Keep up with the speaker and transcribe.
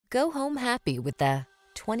Go home happy with the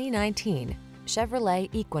 2019 Chevrolet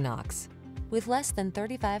Equinox. With less than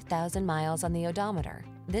 35,000 miles on the odometer,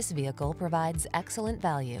 this vehicle provides excellent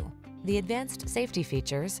value. The advanced safety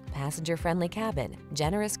features, passenger-friendly cabin,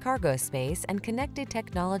 generous cargo space, and connected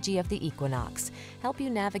technology of the Equinox help you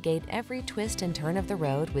navigate every twist and turn of the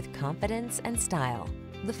road with confidence and style.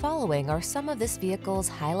 The following are some of this vehicle's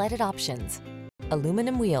highlighted options: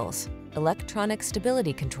 aluminum wheels, electronic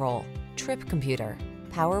stability control, trip computer,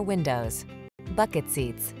 power windows, bucket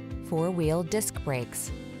seats, four-wheel disc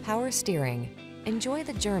brakes, power steering. Enjoy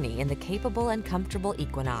the journey in the capable and comfortable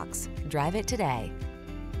Equinox. Drive it today.